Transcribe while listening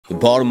The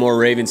Baltimore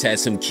Ravens had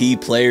some key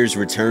players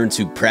return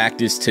to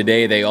practice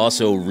today. They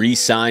also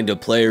re-signed a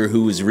player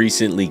who was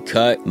recently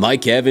cut.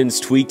 Mike Evans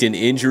tweaked an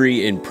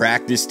injury in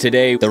practice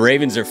today. The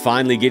Ravens are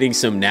finally getting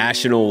some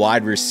national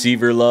wide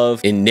receiver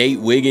love, and Nate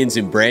Wiggins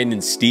and Brandon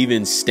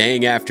Stevens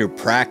staying after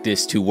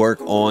practice to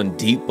work on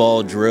deep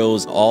ball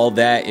drills. All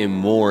that and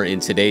more in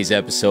today's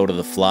episode of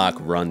the Flock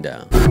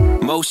Rundown.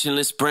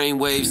 Motionless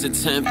brainwaves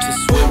attempt to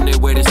swim their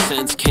way to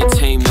sense, can't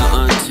tame the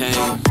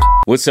untamed.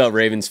 What's up,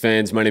 Ravens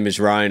fans? My name is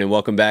Ryan, and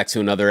welcome back to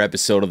another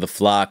episode of the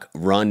Flock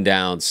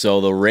Rundown. So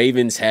the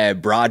Ravens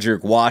had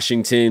Broderick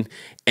Washington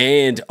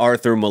and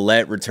Arthur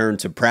Maulet return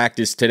to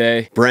practice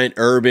today. Brent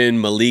Urban,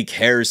 Malik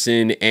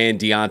Harrison, and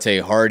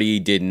Deontay Hardy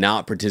did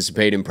not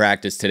participate in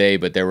practice today,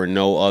 but there were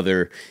no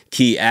other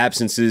key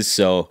absences,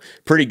 so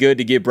pretty good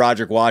to get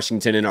Broderick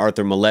Washington and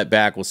Arthur Maulet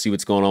back. We'll see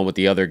what's going on with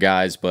the other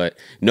guys, but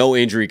no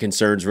injury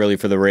concerns really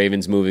for the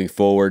Ravens moving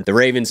forward. The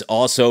Ravens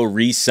also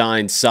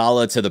re-signed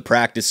Saleh to the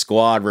practice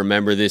squad.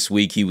 Remember, this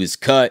week he was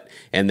cut,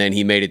 and then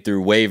he made it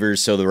through waivers,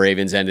 so the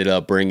Ravens ended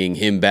up bringing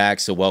him back,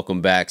 so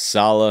welcome back,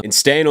 Saleh. And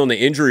staying on the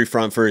injury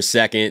front for a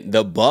second,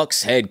 the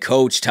Bucs head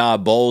coach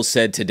Todd Bowles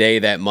said today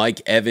that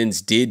Mike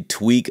Evans did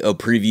tweak a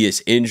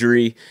previous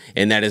injury,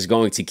 and that is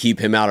going to keep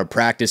him out of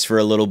practice for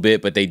a little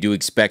bit, but they do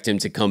expect him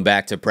to come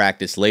back to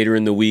practice later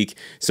in the week.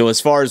 So as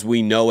far as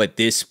we know at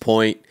this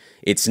point,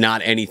 it's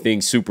not anything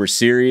super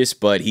serious,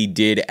 but he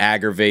did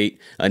aggravate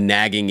a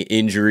nagging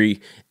injury,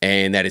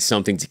 and that is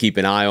something to keep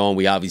an eye on.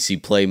 We obviously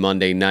play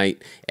Monday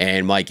night,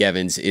 and Mike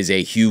Evans is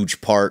a huge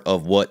part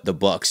of what the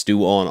Bucs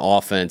do on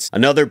offense.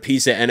 Another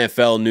piece of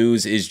NFL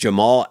news is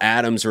Jamal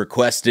Adams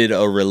requested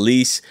a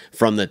release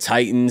from the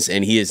Titans,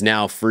 and he is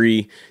now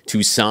free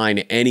to sign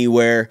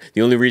anywhere.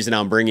 The only reason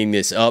I'm bringing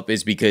this up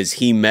is because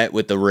he met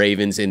with the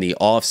Ravens in the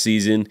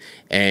offseason,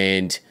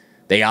 and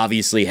they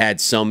obviously had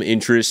some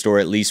interest, or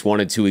at least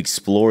wanted to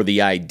explore the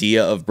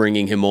idea of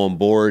bringing him on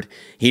board.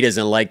 He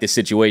doesn't like the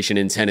situation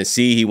in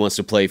Tennessee. He wants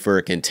to play for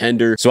a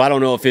contender. So I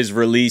don't know if his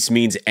release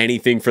means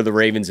anything for the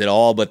Ravens at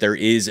all, but there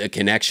is a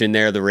connection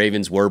there. The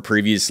Ravens were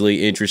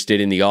previously interested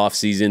in the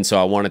offseason,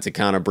 so I wanted to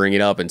kind of bring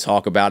it up and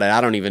talk about it.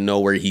 I don't even know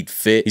where he'd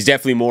fit. He's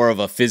definitely more of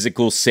a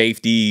physical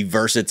safety,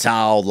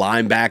 versatile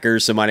linebacker,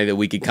 somebody that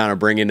we could kind of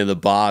bring into the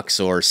box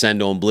or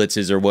send on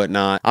blitzes or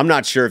whatnot. I'm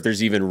not sure if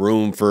there's even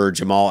room for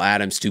Jamal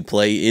Adams to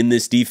play in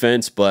this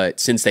defense, but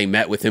since they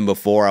met with him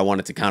before, I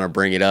wanted to kind of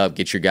bring it up,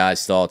 get your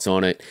guys' thoughts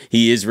on it.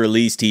 He is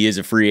released. He is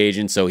a free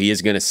agent, so he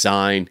is going to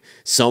sign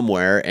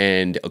somewhere,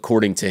 and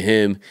according to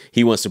him,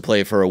 he wants to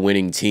play for a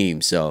winning team.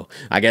 So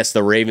I guess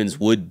the Ravens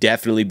would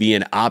definitely be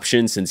an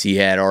option since he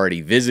had already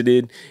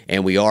visited,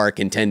 and we are a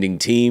contending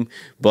team,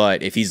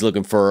 but if he's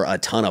looking for a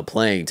ton of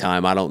playing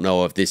time, I don't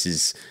know if this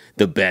is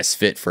the best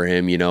fit for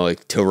him, you know,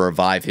 to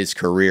revive his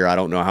career. I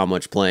don't know how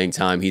much playing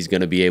time he's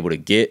going to be able to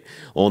get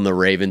on the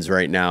Ravens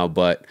right now,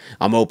 but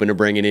I'm open to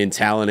bringing in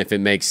talent if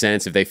it makes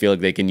sense, if they feel like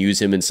they can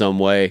use him in some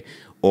way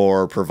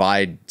or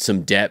provide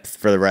some depth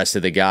for the rest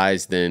of the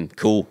guys, then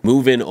cool.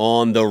 Moving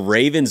on, the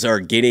Ravens are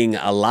getting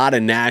a lot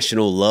of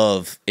national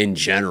love in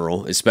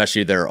general,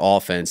 especially their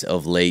offense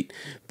of late.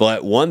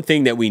 But one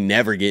thing that we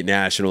never get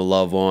national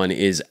love on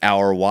is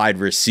our wide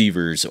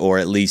receivers, or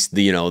at least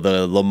the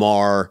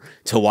Lamar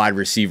to wide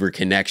receiver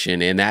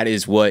connection. And that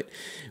is what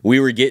we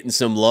were getting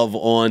some love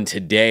on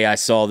today. I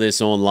saw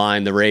this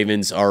online. The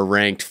Ravens are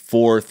ranked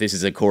 4th. This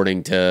is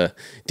according to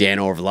Dan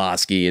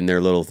Orlovsky and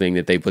their little thing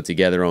that they put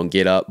together on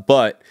Get Up.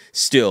 But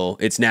still,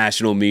 it's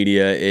national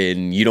media,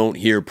 and you don't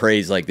hear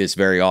praise like this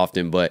very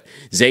often. But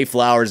Zay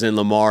Flowers and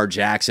Lamar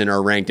Jackson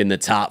are ranked in the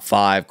top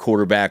 5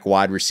 quarterback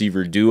wide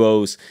receiver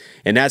duos.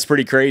 And that's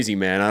pretty crazy,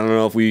 man. I don't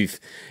know if we've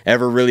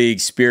ever really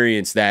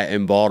experienced that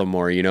in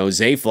Baltimore. You know,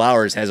 Zay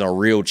Flowers has a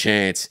real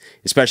chance,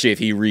 especially if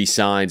he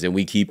re-signs and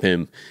we keep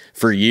him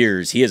for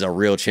years. He has a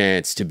real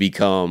chance to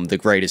become the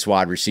greatest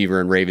wide receiver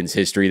in Ravens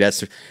history.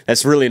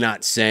 That's really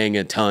not saying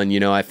a ton. You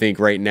know, I think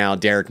right now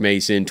Derek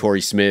Mason,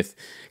 Torrey Smith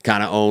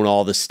kind of own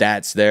all the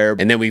stats there.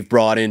 And then we've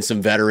brought in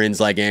some veterans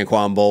like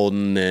Anquan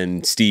Bolden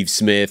and Steve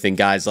Smith and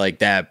guys like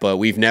that, but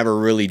we've never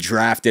really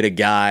drafted a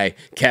guy,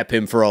 kept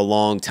him for a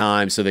long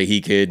time so that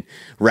he could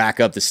rack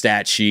up the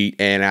stat sheet,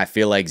 and I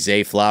feel like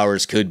Zay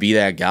Flowers could be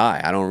that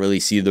guy. I don't really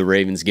see the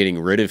Ravens getting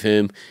rid of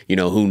him. You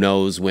know, who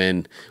knows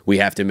when we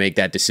have to make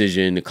that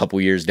decision a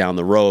couple years down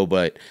the road,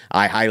 but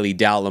I highly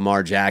doubt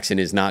Lamar Jackson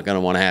is not going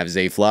to want to have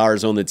Zay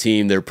Flowers on the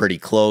team. They're pretty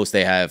close.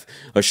 They have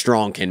a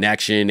strong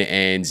connection,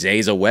 and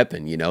Zay's a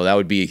weapon. You know, that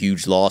would be a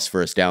huge loss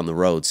for us down the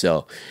road.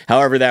 So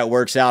however that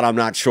works out, I'm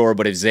not sure,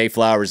 but if Zay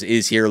Flowers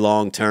is here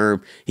long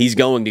term, he's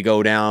going to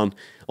go down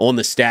on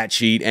the stat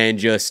sheet and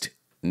just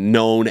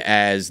known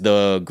as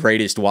the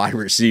greatest wide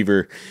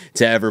receiver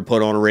to ever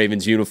put on a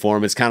Ravens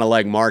uniform. It's kind of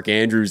like Mark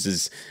Andrews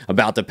is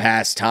about to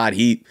pass Todd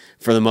Heap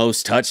for the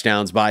most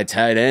touchdowns by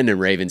tight end in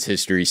Ravens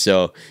history.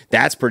 So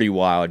that's pretty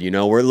wild. You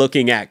know, we're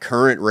looking at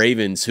current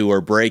Ravens who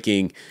are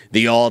breaking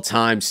the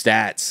all-time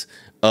stats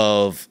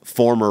of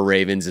former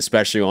Ravens,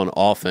 especially on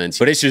offense.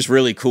 But it's just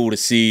really cool to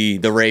see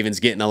the Ravens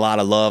getting a lot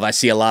of love. I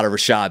see a lot of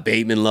Rashad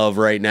Bateman love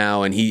right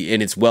now, and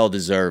it's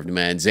well-deserved,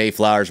 man. Zay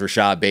Flowers,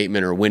 Rashad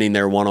Bateman are winning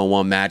their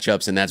one-on-one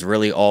matchups, and that's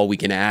really all we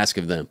can ask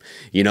of them.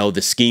 You know,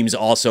 the scheme's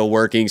also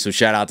working, so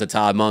shout out to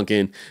Todd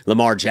Monken.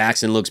 Lamar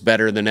Jackson looks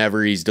better than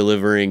ever. He's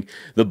delivering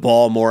the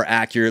ball more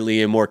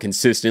accurately and more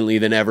consistently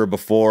than ever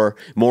before.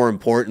 More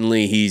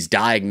importantly, he's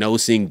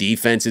diagnosing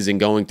defenses and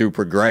going through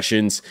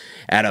progressions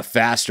at a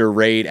faster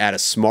rate, at a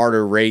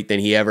smarter rate than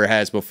he ever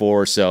has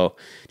before. So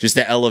just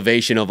the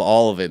elevation of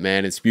all of it,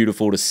 man. It's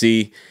beautiful to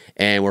see.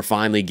 And we're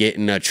finally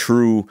getting a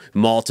true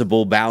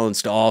multiple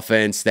balanced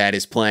offense that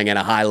is playing at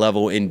a high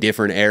level in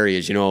different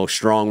areas. You know, a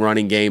strong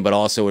running game, but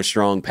also a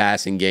strong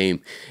passing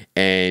game.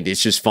 And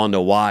it's just fun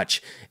to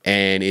watch.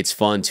 And it's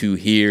fun to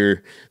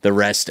hear the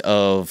rest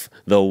of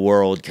the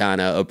world kind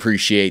of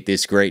appreciate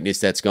this greatness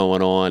that's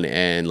going on.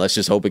 And let's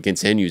just hope it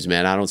continues,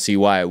 man. I don't see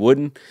why it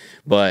wouldn't.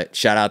 But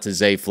shout out to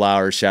Zay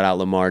Flowers. Shout out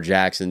Lamar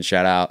Jackson.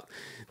 Shout out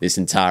this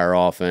entire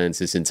offense,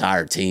 this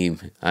entire team.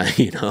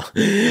 You know,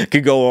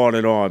 could go on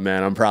and on,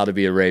 man. I'm proud to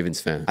be a Ravens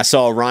fan. I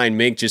saw Ryan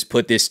Mink just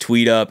put this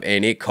tweet up,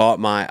 and it caught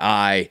my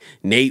eye.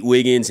 Nate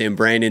Wiggins and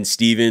Brandon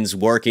Stevens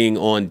working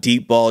on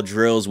deep ball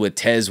drills with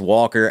Tez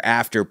Walker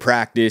after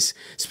practice,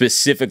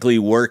 specifically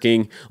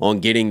working on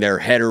getting their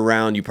head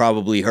around. You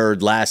probably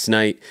heard last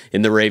night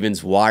in the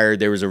Ravens Wired,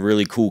 there was a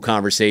really cool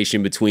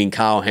conversation between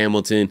Kyle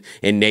Hamilton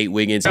and Nate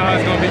Wiggins. It's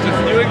gonna be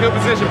just you in good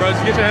position, bro.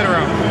 Just get your head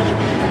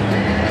around.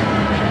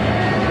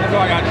 That's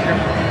all I got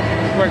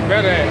to work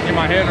better at, get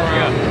my head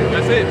around. Yeah.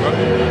 That's it, bro.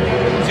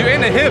 So you're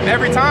in the hip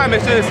every time.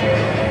 It's just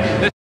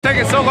it's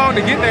taking so long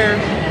to get there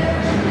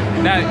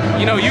that,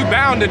 you know, you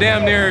bound to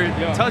damn near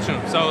touch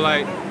him. So,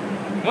 like,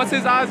 once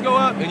his eyes go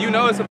up and you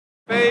know it's a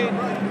fade,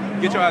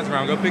 get your eyes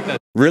around. Go pick that.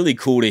 Really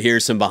cool to hear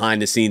some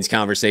behind-the-scenes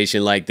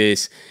conversation like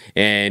this,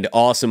 and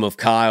awesome of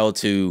Kyle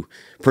to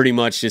pretty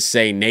much just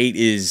say Nate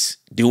is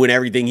doing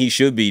everything he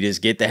should be.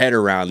 Just get the head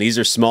around. These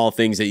are small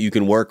things that you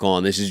can work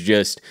on. This is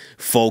just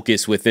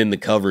focus within the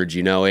coverage,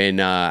 you know,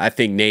 and I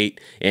think Nate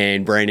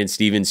and Brandon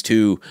Stevens,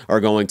 too, are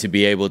going to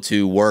be able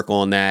to work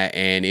on that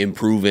and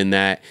improve in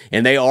that,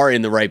 and they are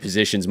in the right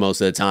positions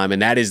most of the time,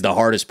 and that is the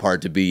hardest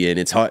part to be in.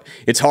 It's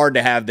hard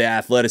to have the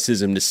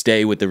athleticism to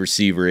stay with the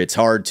receiver. It's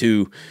hard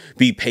to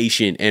be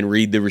patient and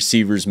read the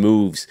receiver's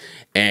moves,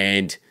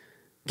 and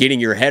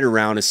getting your head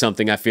around is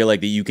something I feel like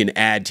that you can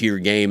add to your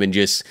game and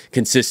just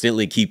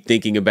consistently keep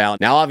thinking about.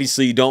 Now,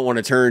 obviously, you don't want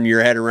to turn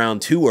your head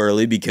around too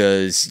early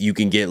because you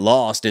can get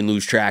lost and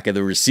lose track of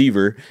the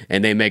receiver,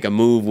 and they make a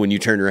move when you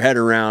turn your head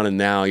around, and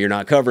now you're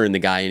not covering the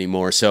guy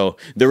anymore. So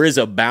there is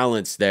a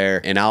balance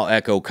there, and I'll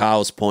echo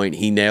Kyle's point.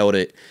 He nailed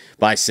it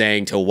by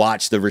saying to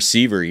watch the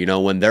receiver. You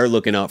know, when they're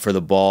looking up for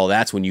the ball,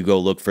 that's when you go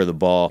look for the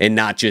ball and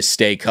not just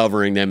stay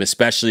covering them,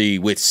 especially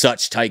with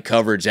such tight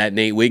coverage that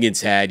Nate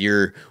Wiggins had.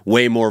 You're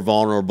way more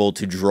vulnerable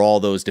to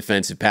draw those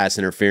defensive pass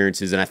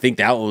interferences, and I think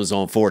that one was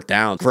on 4th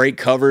down. Great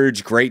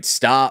coverage, great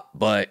stop,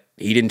 but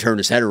he didn't turn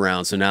his head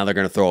around, so now they're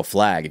going to throw a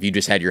flag. If you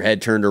just had your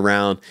head turned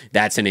around,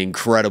 that's an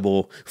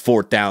incredible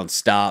 4th down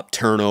stop,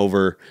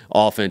 turnover.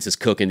 Offense is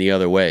cooking the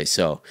other way.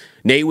 So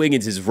Nate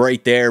Wiggins is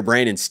right there.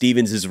 Brandon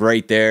Stevens is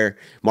right there.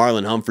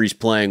 Marlon Humphrey's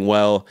playing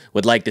well.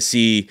 Would like to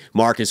see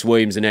Marcus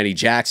Williams and Eddie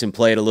Jackson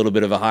play at a little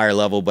bit of a higher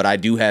level, but I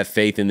do have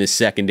faith in this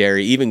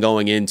secondary. Even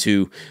going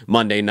into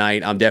Monday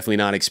night, I'm definitely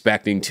not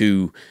expecting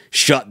to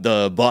shut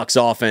the Bucs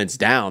offense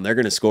down. They're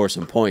going to score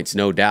some points,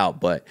 no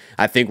doubt, but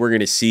I think we're going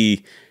to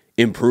see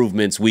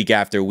improvements week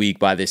after week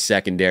by this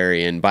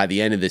secondary, and by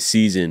the end of the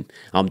season,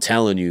 I'm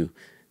telling you,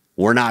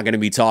 we're not going to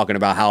be talking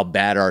about how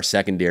bad our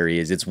secondary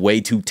is. It's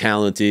way too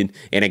talented,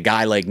 and a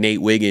guy like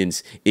Nate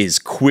Wiggins is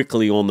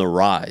quickly on the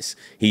rise.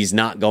 He's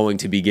not going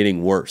to be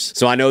getting worse.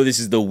 So I know this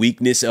is the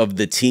weakness of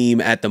the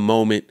team at the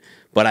moment,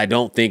 but I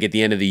don't think at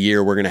the end of the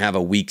year we're going to have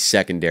a weak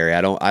secondary.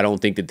 I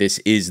don't think that this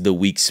is the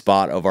weak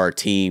spot of our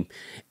team.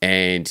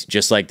 And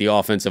just like the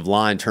offensive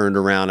line turned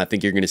around, I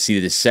think you're going to see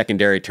the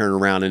secondary turn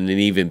around in an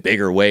even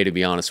bigger way, to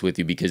be honest with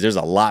you, because there's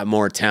a lot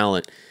more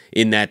talent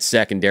in that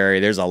secondary.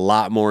 There's a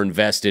lot more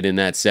invested in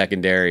that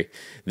secondary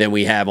than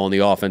we have on the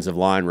offensive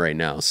line right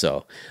now.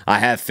 So I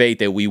have faith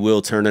that we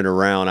will turn it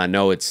around. I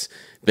know it's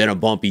been a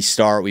bumpy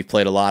start. We've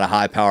played a lot of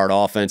high-powered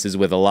offenses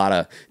with a lot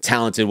of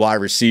talented wide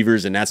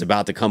receivers, and that's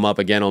about to come up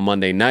again on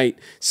Monday night.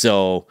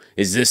 So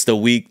is this the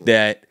week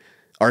that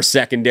our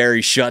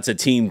secondary shuts a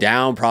team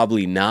down?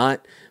 Probably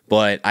not.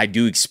 But I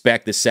do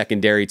expect the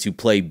secondary to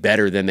play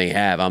better than they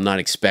have. I'm not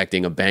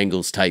expecting a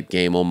Bengals-type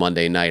game on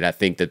Monday night. I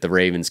think that the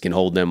Ravens can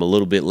hold them a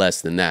little bit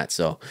less than that.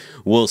 So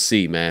we'll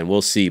see, man.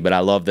 We'll see. But I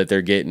love that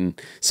they're getting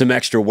some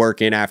extra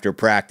work in after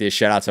practice.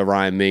 Shout out to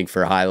Ryan Mink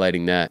for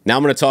highlighting that. Now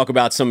I'm going to talk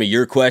about some of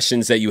your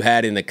questions that you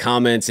had in the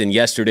comments in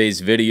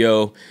yesterday's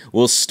video.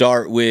 We'll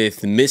start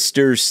with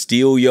Mr.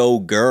 Steal Yo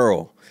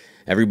Girl.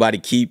 Everybody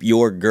keep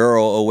your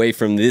girl away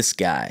from this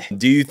guy.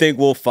 Do you think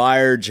we'll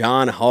fire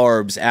John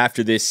Harbs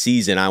after this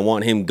season? I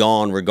want him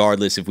gone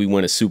regardless if we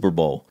win a Super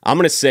Bowl. I'm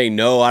going to say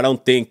no. I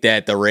don't think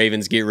that the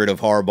Ravens get rid of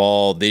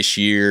Harbaugh this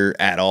year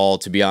at all,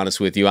 to be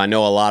honest with you. I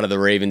know a lot of the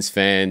Ravens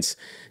fans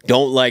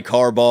don't like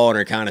Harbaugh and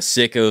are kind of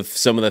sick of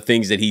some of the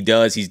things that he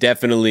does. He's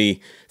definitely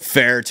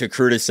fair to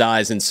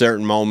criticize in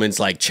certain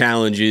moments, like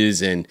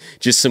challenges and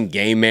just some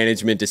game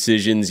management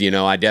decisions. You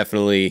know, I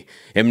definitely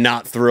am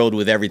not thrilled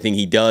with everything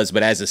he does,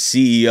 but as a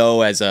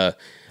CEO, as a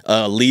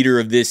leader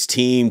of this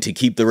team, to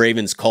keep the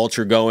Ravens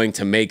culture going,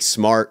 to make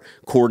smart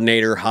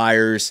coordinator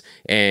hires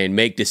and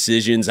make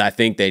decisions, I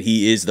think that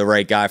he is the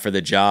right guy for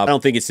the job. I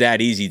don't think it's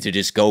that easy to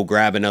just go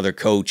grab another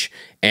coach.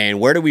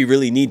 And where do we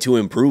really need to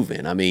improve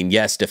in? I mean,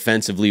 yes,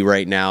 defensively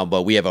right now,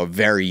 but we have a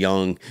very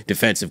young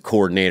defensive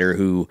coordinator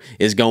who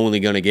is only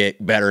going to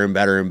get better and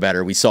better and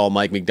better. We saw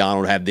Mike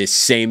Macdonald have this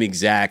same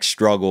exact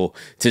struggle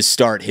to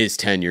start his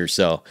tenure.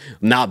 So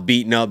I'm not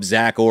beating up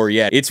Zach Orr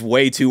yet. It's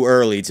way too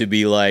early to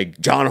be like,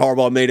 John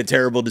Harbaugh made a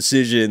terrible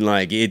decision.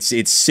 Like,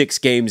 it's 6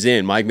 games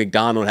in. Mike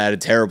Macdonald had a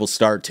terrible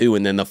start too,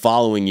 and then the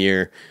following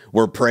year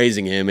we're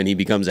praising him and he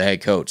becomes a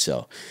head coach.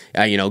 So,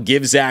 you know,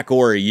 give Zach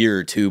Orr a year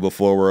or two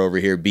before we're over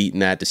here beating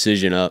that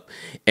decision up.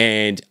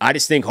 And I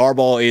just think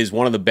Harbaugh is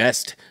one of the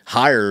best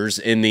hires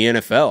in the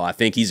NFL. I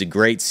think he's a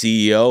great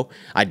CEO.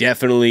 I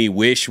definitely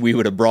wish we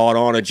would have brought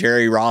on a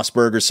Jerry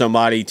Rossberg or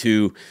somebody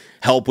to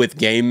help with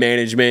game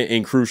management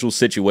in crucial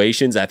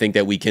situations. I think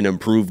that we can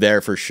improve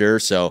there for sure.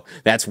 So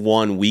that's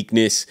one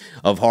weakness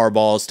of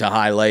Harbaugh's to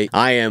highlight.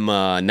 I am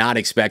not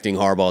expecting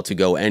Harbaugh to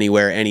go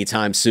anywhere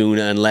anytime soon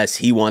unless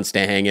he wants to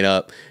hang it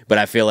up. But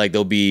I feel like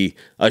there'll be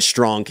a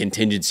strong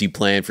contingency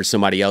plan for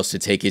somebody else to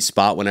take his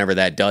spot whenever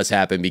that does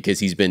happen, because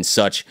he's been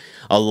such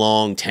a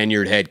long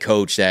tenured head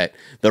coach that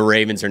the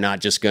Ravens are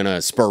not just going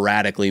to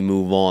sporadically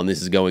move on.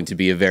 This is going to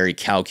be a very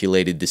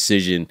calculated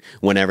decision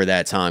whenever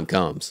that time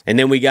comes. And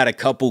then we got a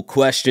couple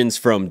questions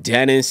from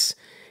Dennis.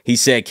 He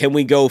said, can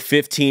we go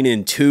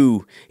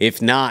 15-2?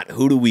 If not,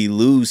 who do we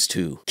lose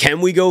to?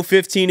 Can we go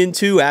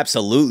 15-2?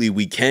 Absolutely,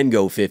 we can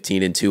go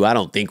 15-2. I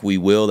don't think we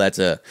will. That's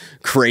a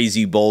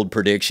crazy bold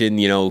prediction.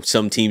 You know,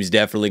 some teams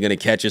definitely going to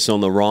catch us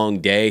on the wrong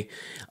day.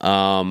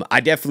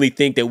 I definitely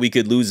think that we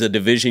could lose a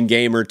division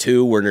game or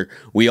two, where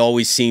we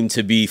always seem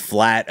to be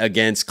flat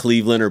against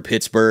Cleveland or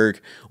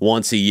Pittsburgh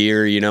once a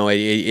year. You know,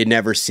 it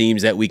never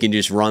seems that we can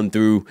just run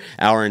through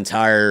our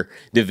entire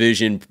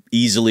division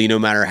easily, no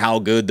matter how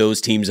good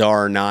those teams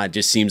are or not. It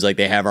just seems like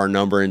they have our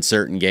number in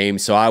certain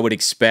games. So I would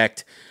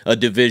expect a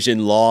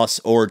division loss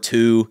or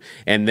two,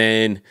 and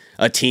then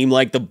a team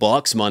like the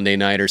Bucs Monday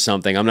night or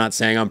something. I'm not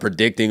saying I'm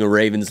predicting a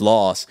Ravens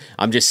loss.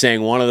 I'm just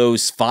saying one of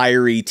those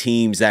fiery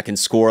teams that can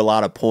score a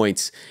lot of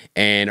points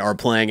and are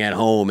playing at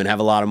home and have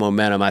a lot of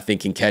momentum, I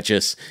think can catch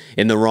us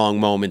in the wrong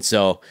moment.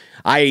 So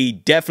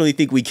I definitely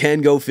think we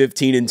can go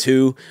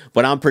 15-2,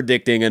 but I'm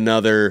predicting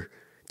another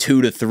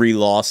 2 to 3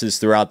 losses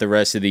throughout the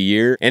rest of the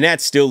year. And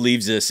that still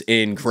leaves us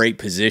in great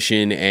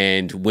position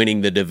and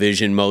winning the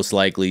division most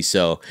likely.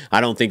 So I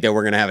don't think that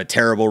we're going to have a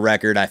terrible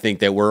record. I think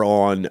that we're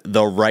on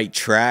the right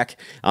track.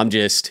 I'm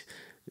just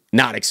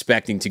not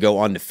expecting to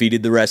go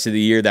undefeated the rest of the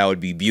year. That would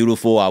be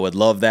beautiful. I would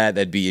love that.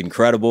 That'd be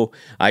incredible.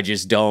 I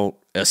just don't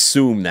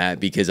assume that,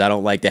 because I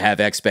don't like to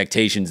have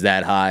expectations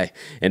that high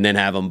and then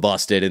have them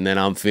busted and then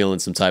I'm feeling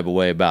some type of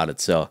way about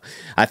it. So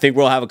I think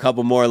we'll have a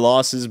couple more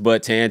losses,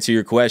 but to answer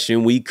your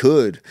question, we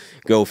could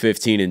go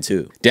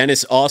 15-2.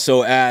 Dennis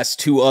also asked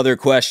 2 other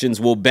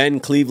questions. Will Ben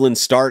Cleveland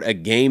start a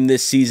game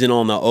this season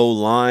on the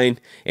O-line?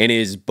 And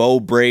is Bo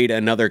Braid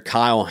another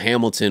Kyle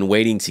Hamilton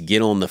waiting to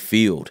get on the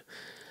field?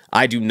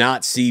 I do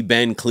not see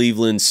Ben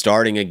Cleveland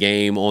starting a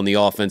game on the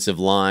offensive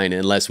line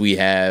unless we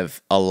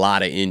have a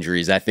lot of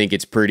injuries. I think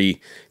it's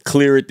pretty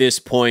clear at this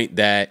point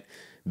that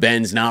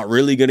Ben's not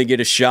really going to get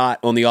a shot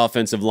on the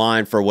offensive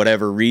line for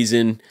whatever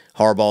reason.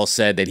 Harbaugh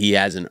said that he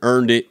hasn't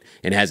earned it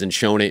and hasn't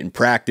shown it in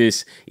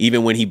practice.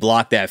 Even when he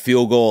blocked that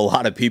field goal, a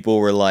lot of people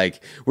were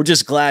like, we're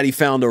just glad he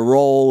found a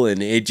role,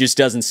 and it just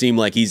doesn't seem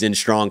like he's in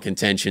strong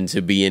contention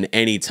to be in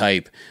any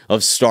type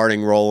of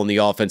starting role on the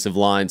offensive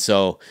line.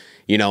 So,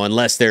 you know,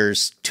 unless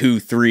there's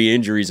 2-3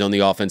 injuries on the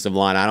offensive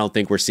line, I don't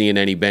think we're seeing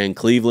any Ben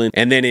Cleveland.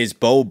 And then is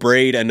Bo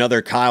Braid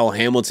another Kyle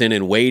Hamilton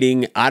in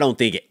waiting? I don't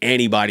think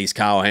anybody's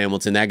Kyle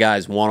Hamilton. That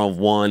guy's one of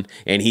one,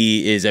 and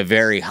he is a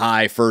very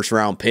high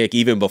first-round pick.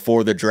 Even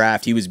before the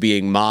draft, he was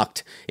being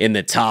mocked in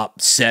the top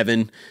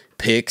 7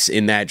 picks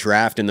in that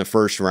draft in the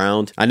first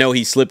round. I know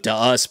he slipped to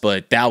us,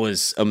 but that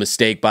was a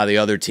mistake by the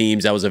other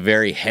teams. That was a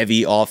very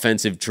heavy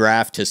offensive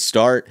draft to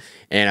start,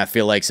 and I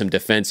feel like some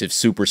defensive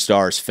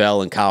superstars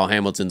fell, and Kyle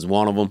Hamilton's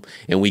one of them,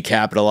 and we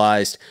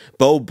capitalized.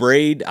 Bo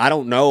Braid, I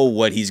don't know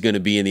what he's going to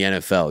be in the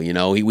NFL. You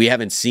know, we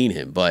haven't seen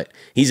him, but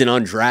he's an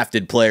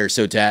undrafted player,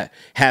 so to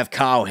have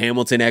Kyle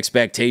Hamilton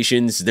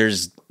expectations,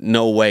 there's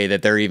no way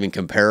that they're even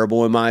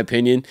comparable in my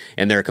opinion,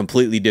 and they're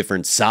completely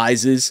different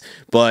sizes.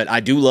 But I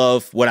do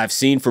love what I've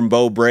seen from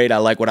Bo Braid. I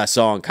like what I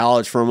saw in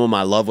college from him.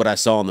 I love what I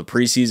saw in the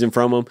preseason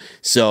from him.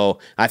 So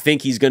I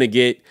think he's going to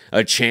get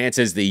a chance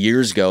as the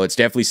years go. It's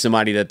definitely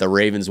somebody that the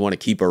Ravens want to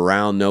keep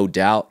around, no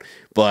doubt.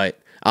 But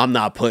I'm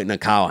not putting a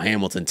Kyle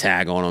Hamilton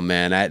tag on him,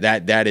 man.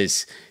 That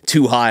is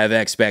too high of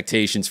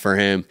expectations for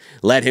him.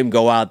 Let him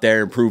go out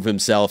there and prove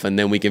himself, and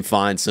then we can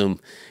find some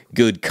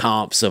good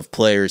comps of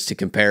players to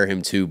compare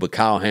him to. But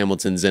Kyle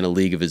Hamilton's in a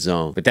league of his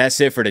own. But that's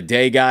it for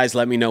today, guys.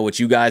 Let me know what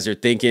you guys are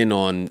thinking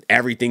on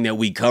everything that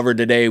we covered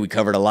today. We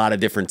covered a lot of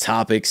different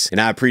topics, and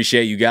I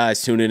appreciate you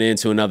guys tuning in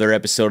to another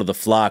episode of the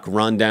Flock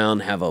Rundown.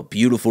 Have a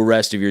beautiful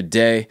rest of your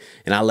day,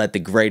 and I'll let the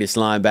greatest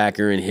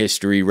linebacker in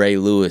history, Ray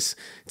Lewis,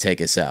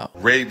 take us out.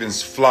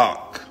 Ravens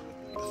Flock.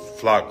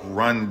 The Flock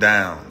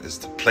Rundown is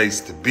the place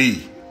to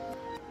be.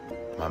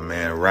 My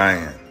man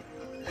Ryan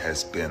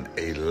has been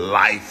a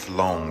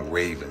lifelong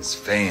Ravens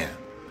fan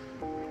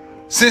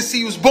since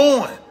he was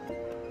born.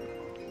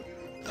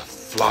 The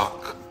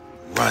Flock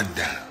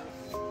Rundown.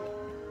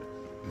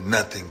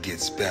 Nothing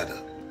gets better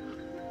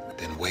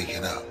than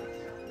waking up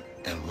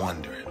and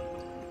wondering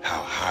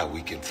how high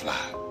we can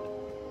fly.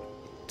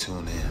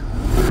 Tune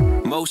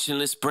in.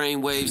 Motionless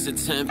brainwaves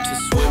attempt to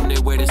swim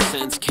their way to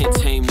sense, can't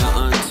tame the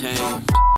untamed.